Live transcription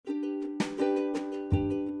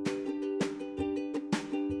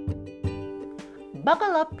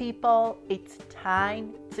Buckle up, people. It's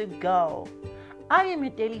time to go. I am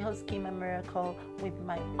your daily host, Kima Miracle, with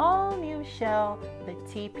my all new show, The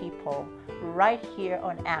Tea People, right here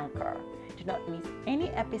on Anchor. Do not miss any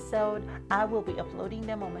episode. I will be uploading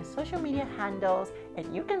them on my social media handles,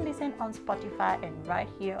 and you can listen on Spotify and right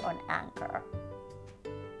here on Anchor.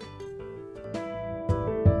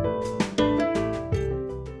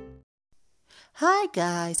 Hi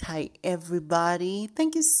guys, hi everybody.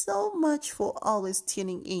 Thank you so much for always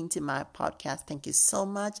tuning in to my podcast. Thank you so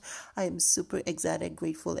much. I am super excited,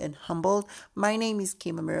 grateful, and humbled. My name is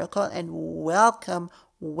Kima Miracle, and welcome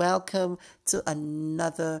to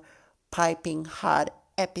another piping hot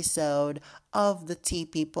episode of the Tea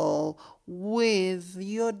People with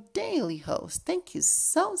your daily host. Thank you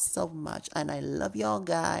so much, and I love y'all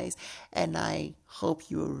guys, and I hope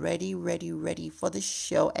you're ready for the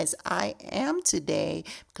show as I am today,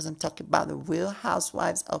 because I'm talking about the Real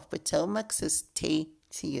Housewives of Potomac. So stay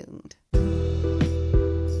tuned.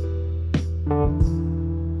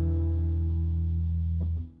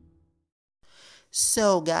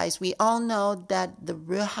 So, guys, we all know that the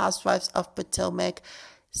Real Housewives of Potomac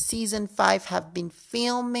season 5 have been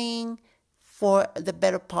filming for the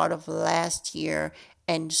better part of last year.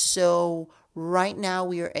 And so right now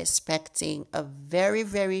we are expecting a very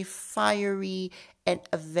fiery and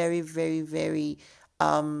a very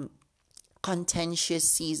contentious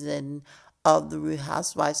season of the Real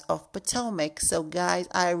Housewives of Potomac. So guys,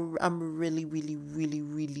 I'm really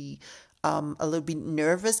a little bit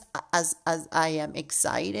nervous as I am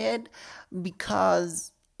excited,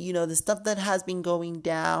 because the stuff that has been going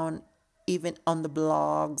down even on the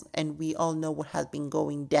blogs, and we all know what has been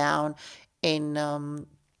going down in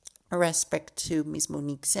respect to Miss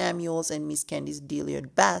Monique Samuels and Miss Candice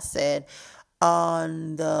Dillard Bassett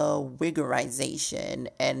on the wigerization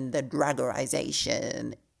and the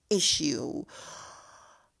dragerization issue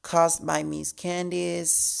caused by Miss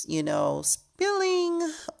Candice,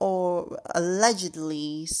 spilling or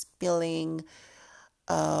allegedly spilling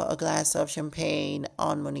a glass of champagne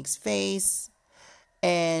on Monique's face.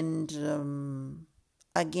 And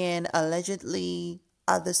again, allegedly,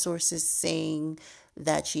 other sources saying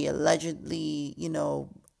that she allegedly,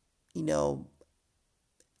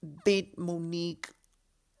 beat Monique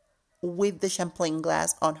with the champagne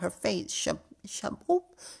glass on her face.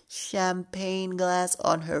 Champagne glass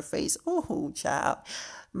on her face. Oh, child.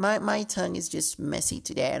 My tongue is just messy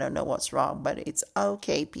today. I don't know what's wrong, but it's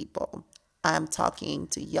okay, people. I'm talking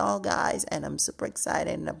to y'all guys, and I'm super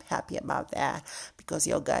excited, and I'm happy about that, because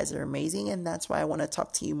y'all guys are amazing, and that's why I want to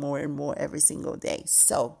talk to you more and more every single day.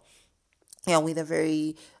 So, with a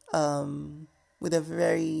very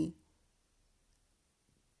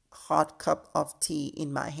hot cup of tea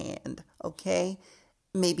in my hand, okay?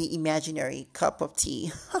 Maybe imaginary cup of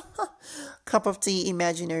tea. Cup of tea,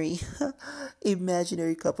 imaginary.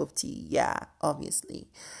 Imaginary cup of tea. Yeah, obviously.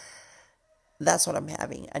 That's what I'm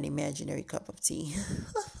having, an imaginary cup of tea.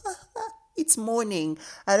 It's morning.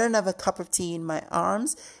 I don't have a cup of tea in my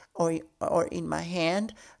arms or in my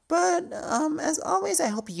hand. But as always, I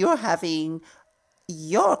hope you're having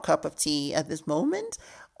your cup of tea at this moment.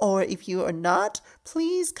 Or if you are not,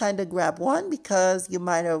 please kind of grab one, because you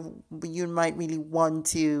might really want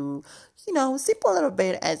to, sip a little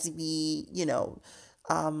bit as we,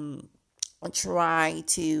 try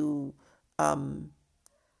to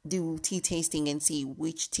do tea tasting and see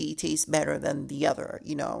which tea tastes better than the other.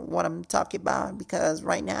 You know what I'm talking about? Because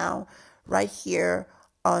right now, right here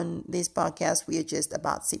on this podcast, we are just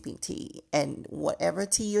about sipping tea. And whatever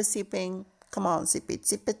tea you're sipping, come on, sip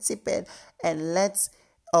it. And let's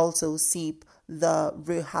also sip the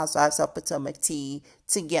Real Housewives of Potomac tea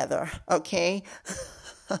together, okay?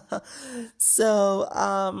 So,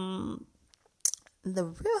 the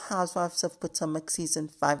Real Housewives of Potomac season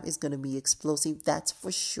 5 is going to be explosive, that's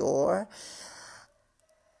for sure.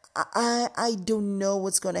 I don't know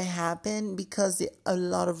what's going to happen, because there are a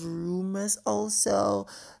lot of rumors also.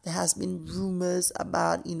 There has been rumors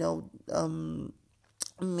about,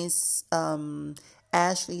 Miss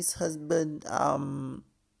Ashley's husband,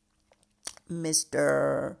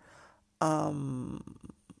 Mr.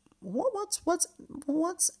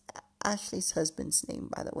 What's Ashley's husband's name,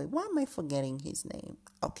 by the way? Why am I forgetting his name?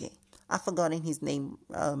 Okay, I've forgotten his name.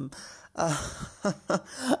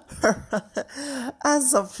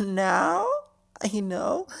 As of now,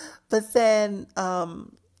 but then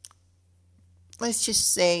let's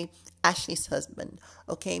just say Ashley's husband.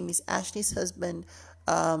 Okay, Miss Ashley's husband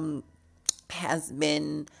has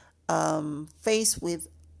been faced with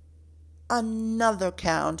another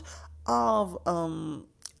count of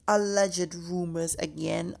alleged rumors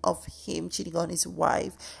again of him cheating on his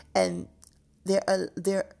wife, and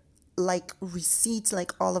there like receipts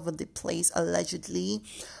like all over the place allegedly,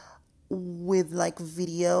 with like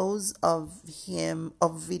videos of him,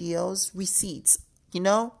 of videos, receipts. You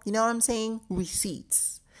know what I'm saying?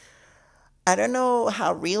 Receipts. I don't know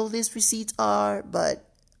how real these receipts are, but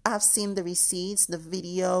I've seen the receipts, the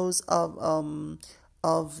videos of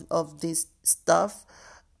this stuff,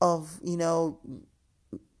 of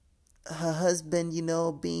her husband,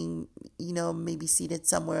 being, maybe seated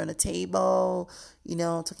somewhere on a table,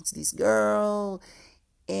 talking to this girl,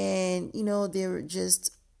 and they're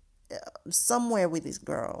just somewhere with this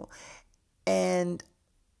girl, and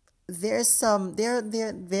there are some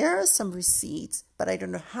receipts, but I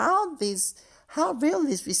don't know how real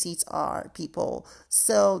these receipts are, people.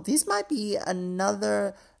 So this might be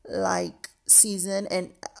another like season,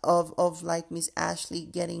 and of like Miss Ashley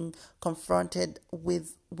getting confronted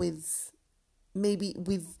with maybe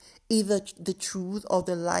with either the truth or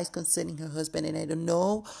the lies concerning her husband, and I don't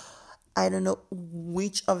know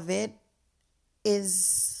which of it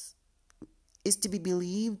is to be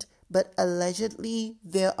believed, but allegedly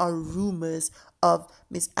there are rumors of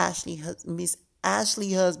Miss Ashley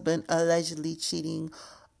husband allegedly cheating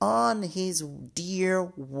on his dear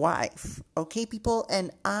wife. Okay, people,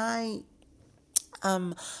 and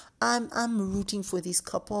um I'm rooting for this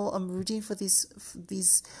couple. I'm rooting for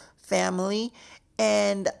this family.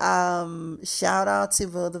 And shout out to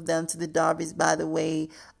both of them, to the Darby's, by the way,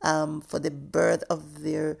 for the birth of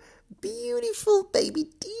their beautiful baby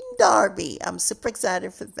Dean Darby. I'm super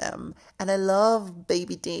excited for them. And I love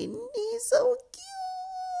baby Dean. He's so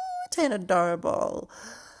cute and adorable.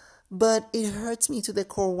 But it hurts me to the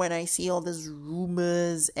core when I see all these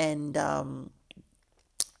rumors and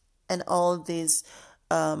all these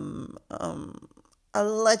um, um,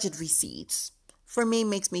 alleged receipts. For me,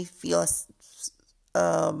 makes me feel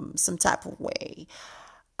some type of way.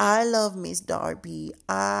 I love Miss Darby.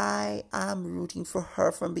 I am rooting for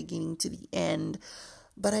her from beginning to the end,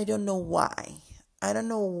 but I don't know why. I don't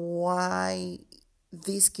know why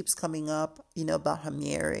this keeps coming up, about her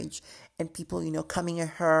marriage, and people, coming at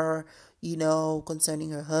her, concerning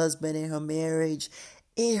her husband and her marriage.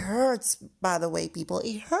 It hurts, by the way, people.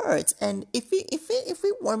 It hurts. And if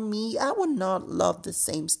it were me, I would not love the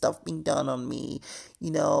same stuff being done on me.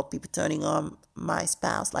 People turning on my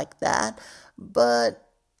spouse like that. But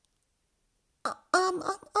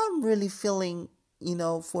I'm really feeling,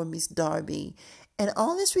 for Miss Darby, and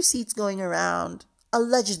all these receipts going around,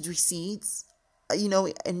 alleged receipts,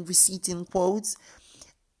 and receipts in quotes,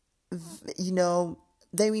 you know,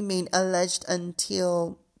 they remain alleged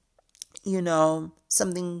until,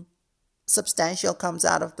 something substantial comes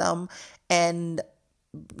out of them, and,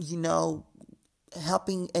 you know,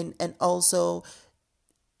 helping, and also,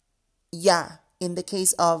 yeah, in the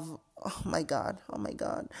case of, oh my God, I'm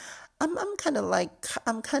kind of like,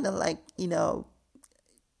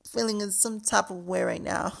 feeling in some type of way right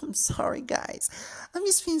now. I'm sorry, guys. I'm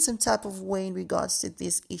just feeling some type of way in regards to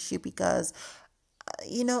this issue, because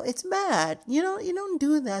it's bad. You don't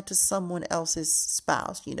do that to someone else's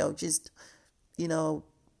spouse. Just you know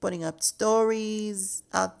putting up stories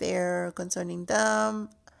out there concerning them,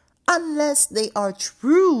 unless they are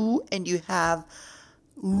true and you have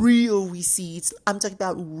real receipts. I'm talking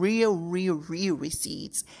about real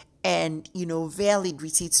receipts, and valid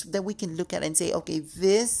receipts that we can look at and say, okay,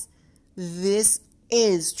 this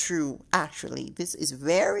is true. Actually, this is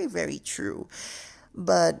very, very true.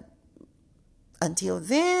 But until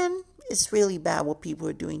then, it's really bad what people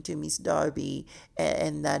are doing to Miss Darby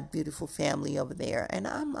and that beautiful family over there. And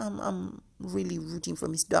I'm really rooting for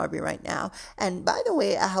Miss Darby right now. And by the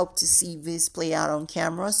way, I hope to see this play out on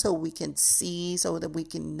camera, so we can see, so that we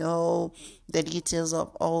can know the details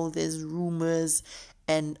of all these rumors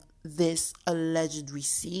and this alleged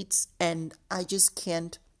receipts. And I just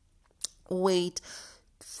can't wait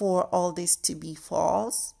for all this to be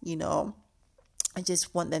false. I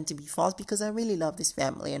just want them to be false, because I really love this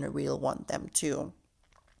family, and I really want them to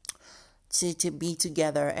be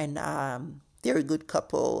together, and they're a good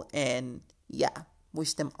couple, and yeah,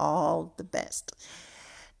 wish them all the best.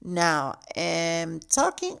 Now,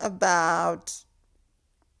 talking about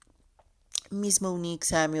Miss Monique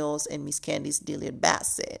Samuels and Miss Candice Dillard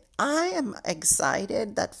Bassett, I am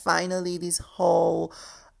excited that finally this whole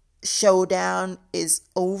showdown is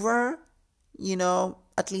over,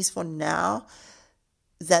 at least for now,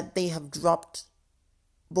 that they have dropped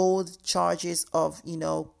both charges of,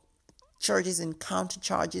 charges and counter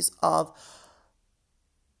charges of,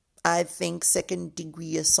 I think, second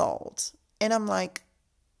degree assault. And I'm like,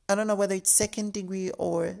 I don't know whether it's second degree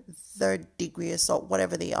or third degree assault,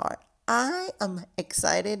 whatever they are. I am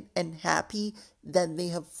excited and happy that they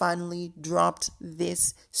have finally dropped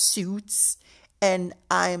these suits, and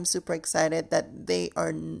I am super excited that they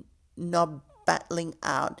are not battling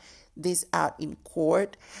out this out in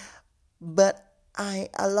court. But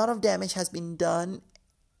a lot of damage has been done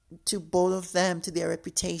to both of them, to their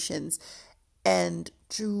reputations, and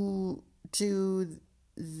to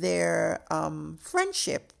their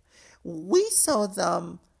friendship. We saw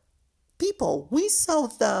them, we saw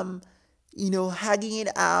them, hugging it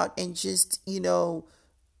out and just,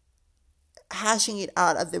 hashing it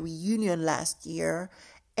out at the reunion last year.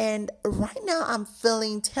 And right now I'm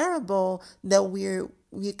feeling terrible that we're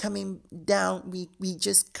coming down, we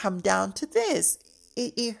just come down to this.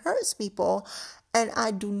 It hurts people, and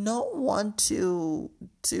I do not want to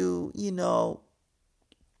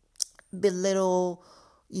belittle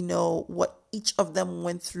what each of them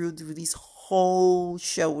went through this whole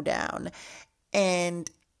showdown. And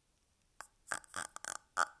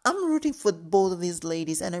I'm rooting for both of these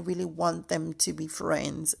ladies, and I really want them to be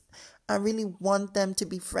friends. I really want them to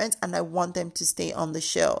be friends, and I want them to stay on the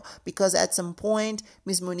show, because at some point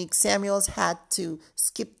Miss Monique Samuels had to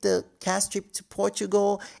skip the cast trip to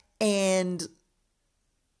Portugal, and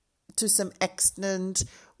to some extent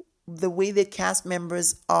the way the cast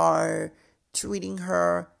members are treating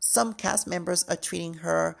her, some cast members are treating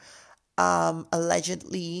her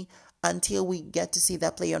allegedly, until we get to see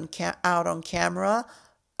that play out on camera.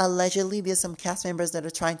 Allegedly, there's some cast members that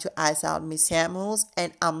are trying to ice out Miss Samuels,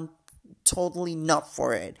 and I'm totally not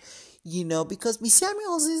for it. Because Miss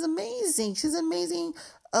Samuels is amazing. She's an amazing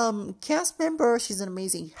cast member. She's an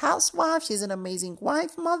amazing housewife. She's an amazing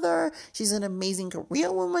wife, mother. She's an amazing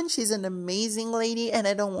career woman. She's an amazing lady, and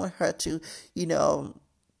I don't want her to,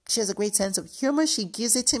 she has a great sense of humor. She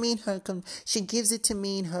gives it to me in her. She gives it to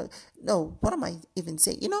me in her. No, what am I even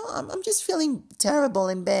saying? I'm just feeling terrible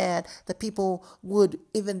and bad that people would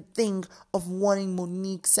even think of wanting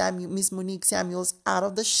Miss Monique Samuels out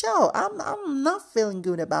of the show. I'm not feeling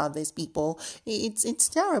good about this, people. It's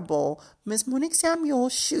terrible. Miss Monique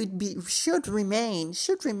Samuels should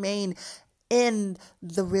remain in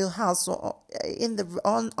the Real House, on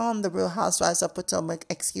the Real Housewives of Potomac.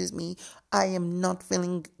 Excuse me. I am not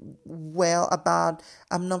feeling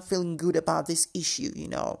I'm not feeling good about this issue.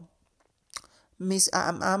 Miss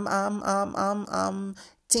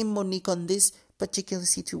Team Monique on this particular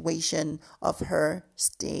situation of her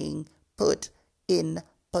staying put in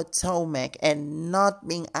Potomac and not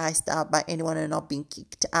being iced out by anyone, and not being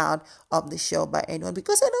kicked out of the show by anyone,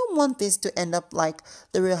 because I don't want this to end up like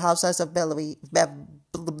the Real Housewives of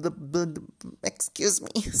excuse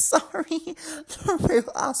me, sorry, the Real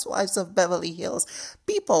Housewives of Beverly Hills.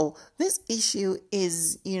 People, this issue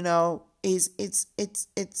is, it's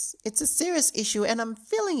a serious issue, and I'm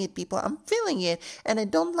feeling it, people. I'm feeling it, and I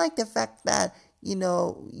don't like the fact that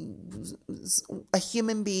a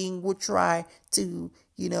human being would try to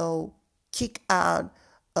kick out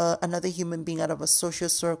another human being out of a social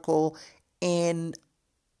circle, and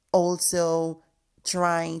also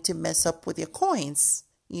trying to mess up with your coins.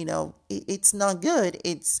 It's not good.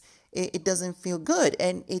 It doesn't feel good,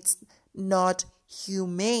 and it's not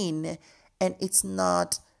humane, and it's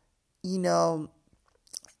not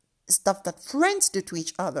stuff that friends do to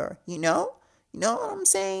each other. You know what I'm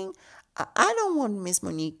saying? I don't want Miss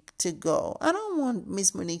Monique to go. I don't want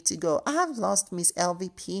Miss Monique to go. I have lost Miss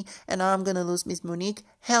LVP, and now I'm gonna lose Miss Monique.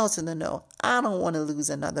 Hell to the no. I don't want to lose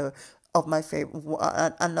another of my favorite,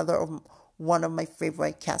 one of my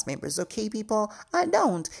favorite cast members. Okay, people, I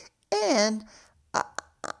don't, and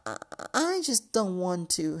I just don't want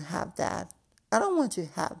to have that. I don't want to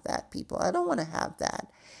have that, people. I don't want to have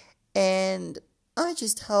that, and I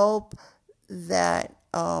just hope that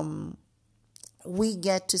we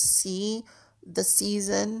get to see the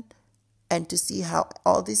season and to see how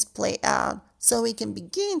all this play out, so we can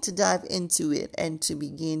begin to dive into it, and to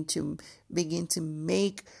begin to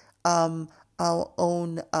make our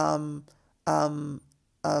own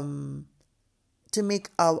to make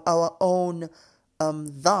our own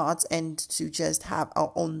thoughts, and to just have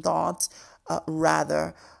our own thoughts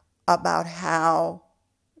rather about how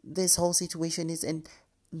this whole situation is in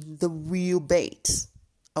the real bait.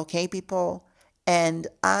 Okay, people? And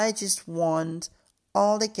I just want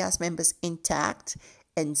all the cast members intact.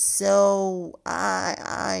 And so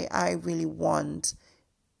I really want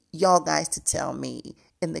y'all guys to tell me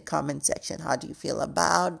in the comment section, how do you feel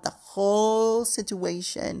about the whole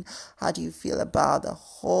situation? How do you feel about the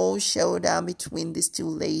whole showdown between these two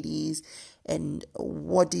ladies? And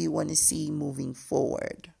what do you want to see moving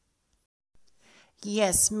forward?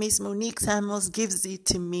 Yes, Miss Monique Samuels gives it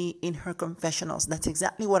to me in her confessionals. That's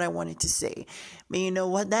exactly what I wanted to say. But you know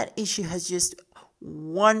what? That issue has just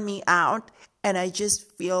worn me out, and I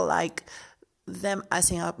just feel like them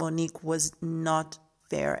asking out Monique was not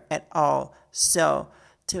fair at all. So,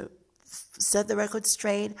 to set the record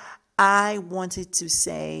straight, I wanted to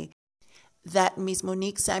say that Miss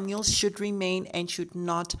Monique Samuels should remain and should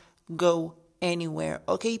not go anywhere.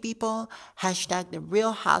 Okay, people? Hashtag the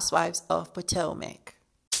Real Housewives of Potomac.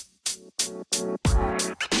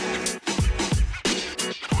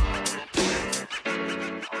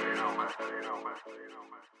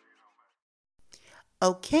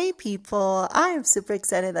 Okay, people, I am super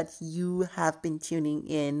excited that you have been tuning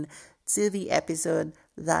in to the episode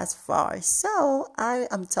thus far. So, I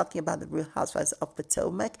am talking about the Real Housewives of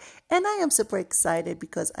Potomac, and I am super excited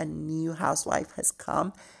because a new housewife has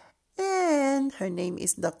come, and her name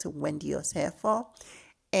is Dr. Wendy Osefo,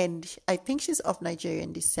 and I think she's of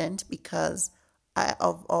Nigerian descent because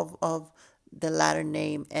of the latter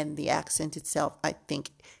name and the accent itself. I think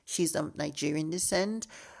she's of Nigerian descent,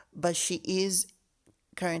 but she is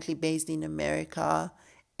currently based in America,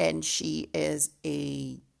 and she is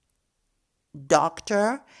a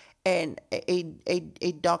doctor, and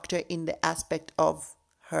a doctor in the aspect of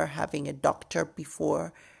her having a doctor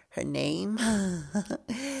before her name.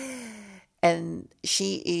 And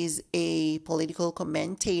she is a political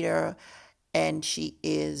commentator, and she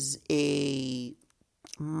is a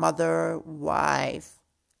mother, wife,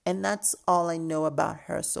 and that's all I know about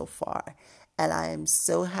her so far. And I am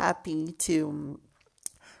so happy to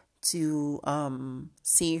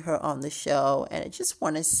see her on the show, and I just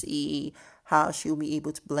want to see how she'll be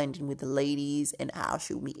able to blend in with the ladies, and how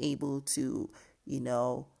she'll be able to, you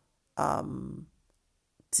know,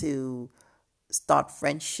 to start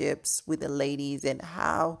friendships with the ladies, and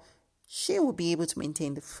how she will be able to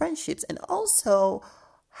maintain the friendships, and also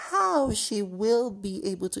how she will be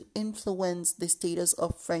able to influence the status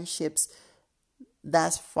of friendships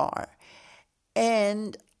thus far.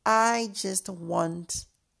 And I just want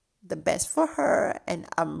the best for her, and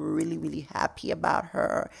I'm really, really happy about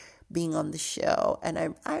her being on the show, and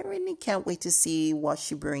I really can't wait to see what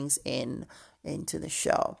she brings into the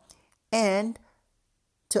show. And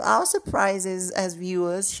to our surprises as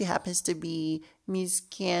viewers, she happens to be Miss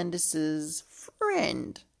Candace's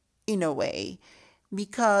friend in a way,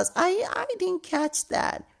 because I didn't catch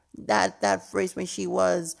that phrase when she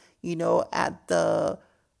was, at the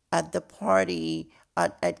party,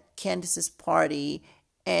 at Candace's party,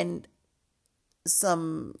 and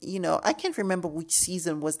I can't remember which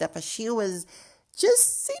season was that, but she was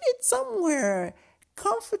just seated somewhere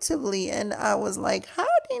comfortably, and I was like, how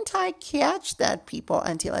didn't I catch that, people,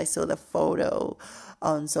 until I saw the photo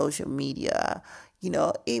on social media.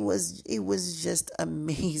 It was just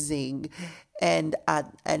amazing, and a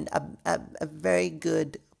very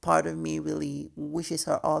good part of me really wishes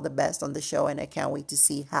her all the best on the show, and I can't wait to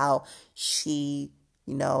see how she,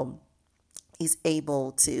 is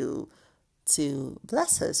able to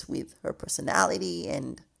bless us with her personality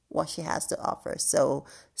and what she has to offer. So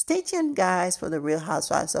stay tuned, guys, for the Real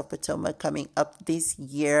Housewives of Potomac coming up this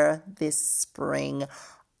year, this spring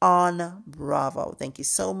on Bravo. Thank you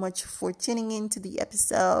so much for tuning in to the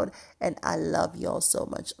episode, and I love you all so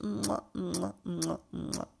much. Mwah, mwah, mwah,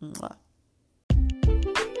 mwah, mwah.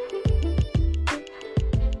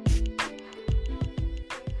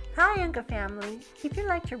 Hi, Anchor family. If you'd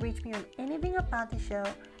like to reach me on anything about the show,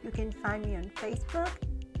 you can find me on Facebook,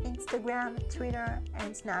 Instagram, Twitter,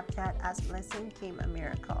 and Snapchat as Blessing Came a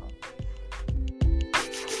Miracle.